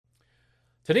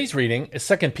Today's reading is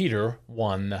 2 Peter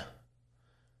 1.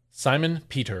 Simon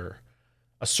Peter,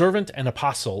 a servant and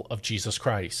apostle of Jesus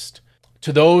Christ.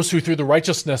 To those who through the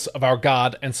righteousness of our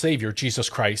God and Savior Jesus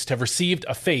Christ have received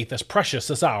a faith as precious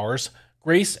as ours,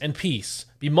 grace and peace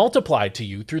be multiplied to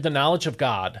you through the knowledge of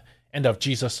God and of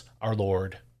Jesus our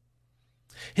Lord.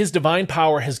 His divine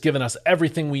power has given us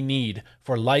everything we need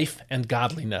for life and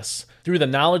godliness through the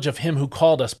knowledge of Him who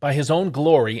called us by His own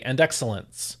glory and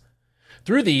excellence.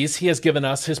 Through these he has given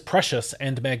us his precious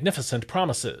and magnificent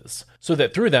promises, so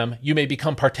that through them you may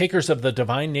become partakers of the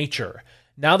divine nature,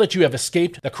 now that you have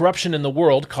escaped the corruption in the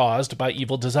world caused by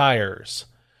evil desires.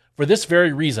 For this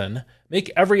very reason,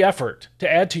 make every effort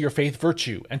to add to your faith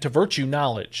virtue, and to virtue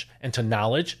knowledge, and to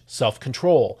knowledge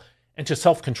self-control, and to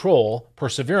self-control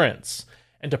perseverance,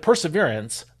 and to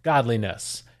perseverance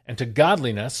godliness, and to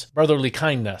godliness brotherly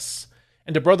kindness,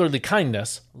 and to brotherly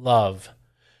kindness love.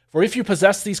 For if you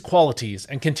possess these qualities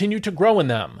and continue to grow in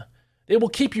them, they will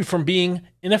keep you from being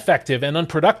ineffective and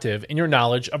unproductive in your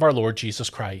knowledge of our Lord Jesus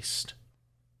Christ.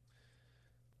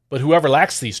 But whoever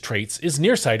lacks these traits is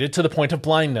nearsighted to the point of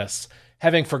blindness,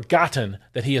 having forgotten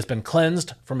that he has been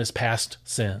cleansed from his past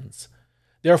sins.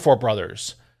 Therefore,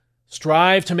 brothers,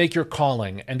 strive to make your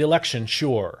calling and election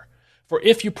sure, for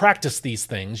if you practice these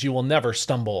things, you will never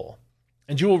stumble.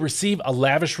 And you will receive a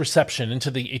lavish reception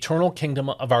into the eternal kingdom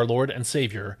of our Lord and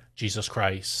Savior, Jesus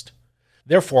Christ.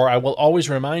 Therefore, I will always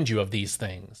remind you of these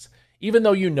things, even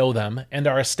though you know them and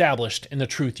are established in the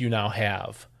truth you now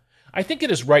have. I think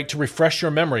it is right to refresh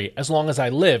your memory as long as I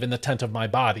live in the tent of my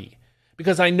body,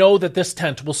 because I know that this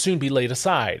tent will soon be laid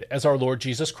aside, as our Lord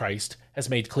Jesus Christ has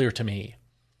made clear to me.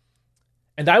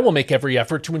 And I will make every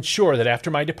effort to ensure that after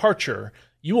my departure,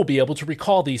 you will be able to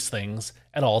recall these things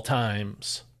at all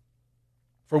times.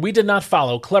 For we did not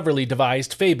follow cleverly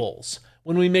devised fables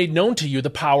when we made known to you the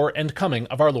power and coming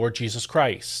of our Lord Jesus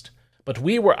Christ, but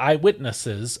we were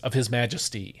eyewitnesses of his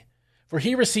majesty. For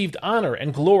he received honor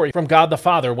and glory from God the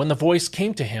Father when the voice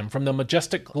came to him from the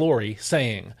majestic glory,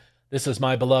 saying, "This is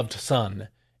my beloved Son,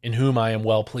 in whom I am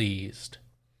well pleased."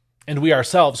 And we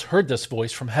ourselves heard this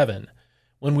voice from heaven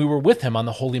when we were with him on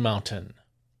the holy mountain.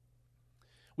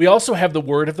 We also have the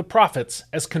word of the prophets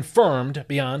as confirmed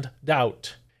beyond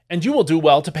doubt. And you will do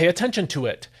well to pay attention to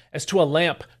it, as to a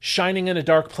lamp shining in a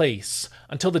dark place,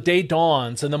 until the day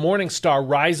dawns and the morning star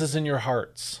rises in your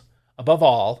hearts. Above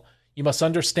all, you must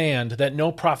understand that no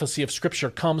prophecy of Scripture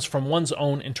comes from one's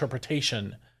own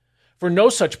interpretation. For no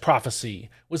such prophecy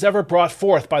was ever brought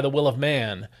forth by the will of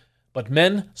man, but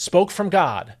men spoke from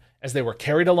God as they were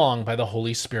carried along by the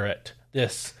Holy Spirit.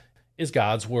 This is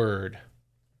God's Word.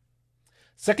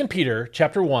 2 Peter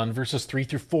chapter 1, verses 3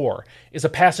 through 4 is a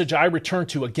passage I return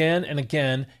to again and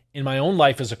again in my own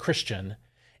life as a Christian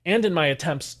and in my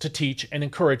attempts to teach and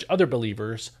encourage other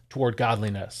believers toward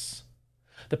godliness.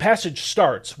 The passage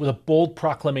starts with a bold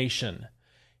proclamation.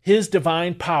 His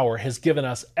divine power has given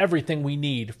us everything we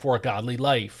need for a godly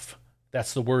life.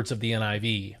 That's the words of the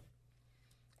NIV.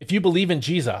 If you believe in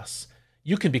Jesus,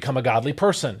 you can become a godly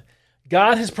person.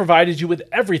 God has provided you with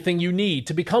everything you need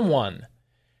to become one.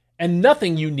 And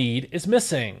nothing you need is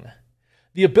missing.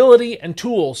 The ability and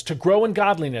tools to grow in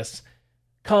godliness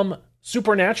come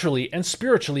supernaturally and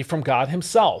spiritually from God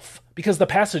himself, because the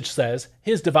passage says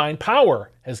his divine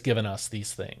power has given us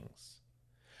these things.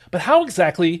 But how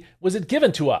exactly was it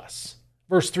given to us?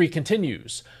 Verse 3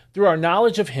 continues, through our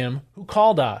knowledge of him who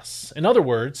called us. In other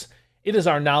words, it is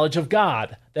our knowledge of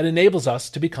God that enables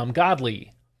us to become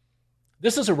godly.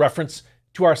 This is a reference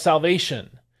to our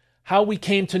salvation, how we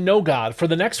came to know God, for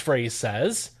the next phrase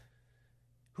says,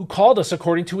 who called us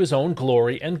according to his own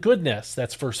glory and goodness.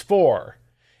 That's verse 4.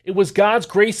 It was God's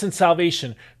grace and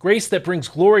salvation, grace that brings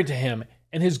glory to him,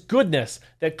 and his goodness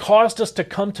that caused us to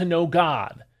come to know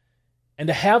God and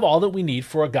to have all that we need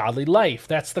for a godly life.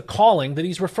 That's the calling that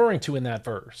he's referring to in that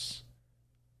verse.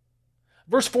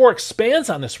 Verse 4 expands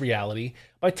on this reality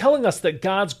by telling us that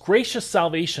God's gracious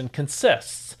salvation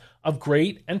consists of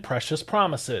great and precious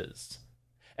promises,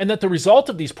 and that the result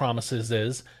of these promises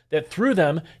is that through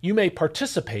them you may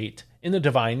participate in the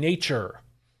divine nature.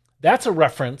 That's a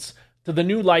reference to the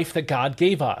new life that God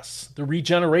gave us, the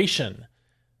regeneration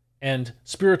and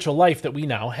spiritual life that we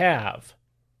now have.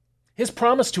 His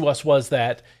promise to us was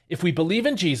that if we believe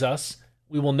in Jesus,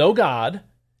 we will know God,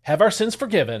 have our sins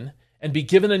forgiven, and be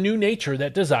given a new nature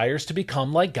that desires to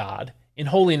become like God in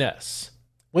holiness.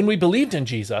 When we believed in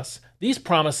Jesus, these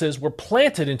promises were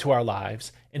planted into our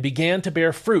lives and began to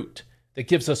bear fruit that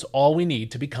gives us all we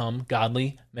need to become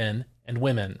godly men and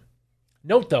women.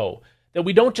 Note, though, that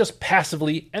we don't just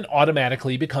passively and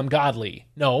automatically become godly.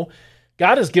 No,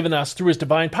 God has given us, through his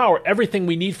divine power, everything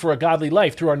we need for a godly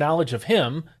life through our knowledge of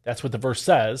him. That's what the verse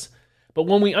says. But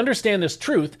when we understand this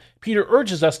truth, Peter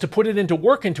urges us to put it into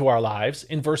work into our lives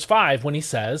in verse 5 when he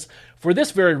says, "For this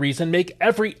very reason, make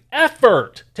every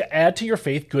effort to add to your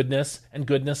faith goodness, and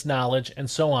goodness knowledge," and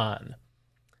so on.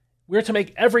 We're to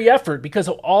make every effort because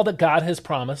of all that God has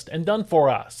promised and done for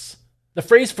us. The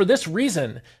phrase "for this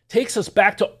reason" takes us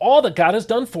back to all that God has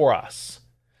done for us.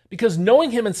 Because knowing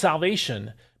him in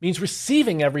salvation means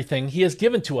receiving everything he has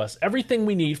given to us, everything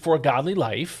we need for a godly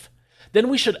life, then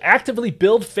we should actively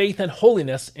build faith and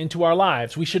holiness into our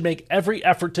lives. We should make every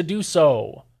effort to do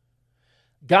so.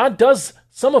 God does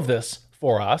some of this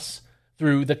for us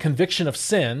through the conviction of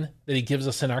sin that he gives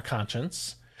us in our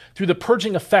conscience, through the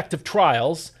purging effect of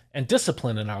trials and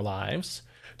discipline in our lives,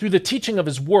 through the teaching of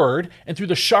his word, and through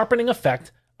the sharpening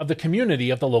effect of the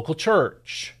community of the local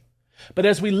church. But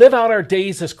as we live out our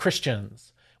days as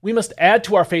Christians, we must add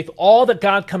to our faith all that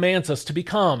God commands us to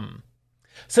become.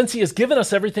 Since he has given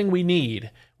us everything we need,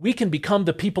 we can become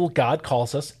the people God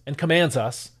calls us and commands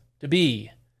us to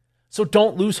be. So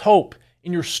don't lose hope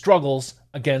in your struggles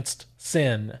against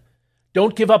sin.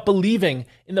 Don't give up believing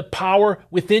in the power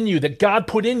within you that God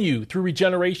put in you through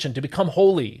regeneration to become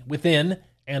holy within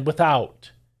and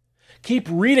without. Keep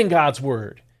reading God's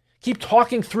word. Keep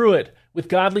talking through it with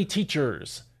godly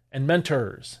teachers and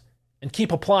mentors, and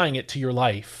keep applying it to your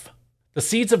life. The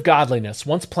seeds of godliness,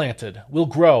 once planted, will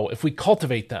grow if we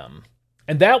cultivate them,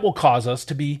 and that will cause us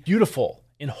to be beautiful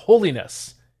in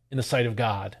holiness in the sight of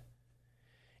God.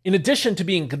 In addition to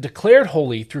being declared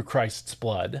holy through Christ's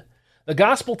blood, the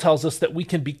gospel tells us that we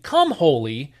can become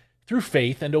holy through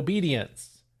faith and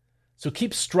obedience. So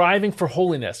keep striving for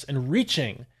holiness and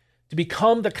reaching to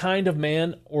become the kind of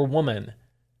man or woman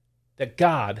that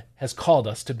God has called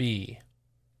us to be.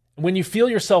 And when you feel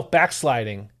yourself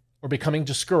backsliding or becoming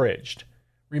discouraged,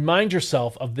 remind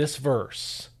yourself of this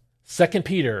verse, 2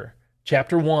 Peter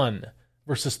chapter 1,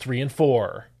 verses 3 and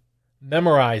 4.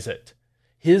 Memorize it.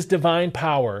 His divine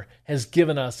power has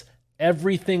given us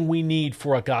everything we need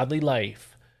for a godly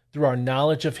life through our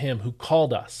knowledge of him who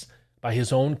called us by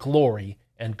his own glory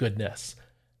and goodness.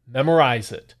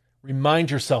 Memorize it.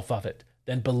 Remind yourself of it.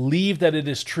 Then believe that it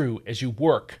is true as you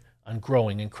work on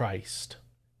growing in Christ.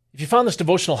 If you found this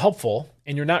devotional helpful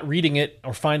and you're not reading it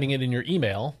or finding it in your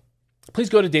email, please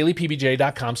go to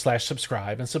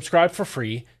dailypbj.com/subscribe and subscribe for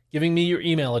free, giving me your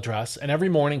email address. And every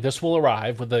morning this will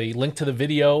arrive with a link to the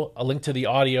video, a link to the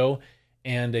audio,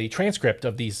 and a transcript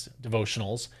of these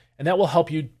devotionals. And that will help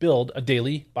you build a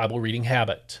daily Bible reading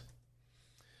habit.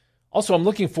 Also, I'm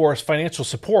looking for financial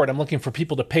support. I'm looking for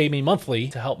people to pay me monthly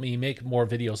to help me make more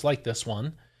videos like this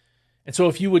one. And so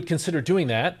if you would consider doing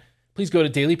that, please go to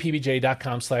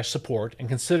dailypbj.com/support and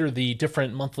consider the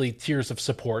different monthly tiers of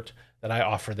support that I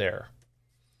offer there.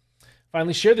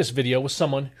 Finally, share this video with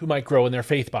someone who might grow in their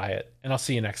faith by it, and I'll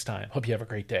see you next time. Hope you have a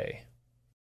great day.